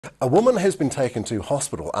A woman has been taken to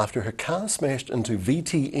hospital after her car smashed into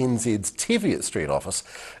VTNZ's Teviot Street office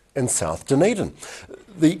in South Dunedin.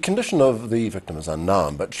 The condition of the victim is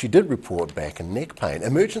unknown, but she did report back and neck pain.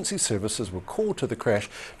 Emergency services were called to the crash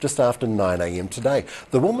just after 9 a.m. today.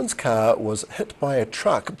 The woman's car was hit by a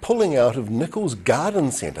truck pulling out of Nichols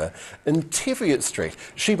Garden Centre in Teviot Street.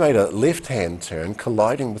 She made a left-hand turn,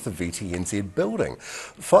 colliding with the VTNZ building.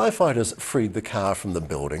 Firefighters freed the car from the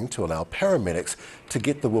building to allow paramedics to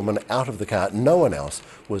get the woman out of the car. No one else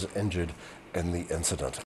was injured in the incident.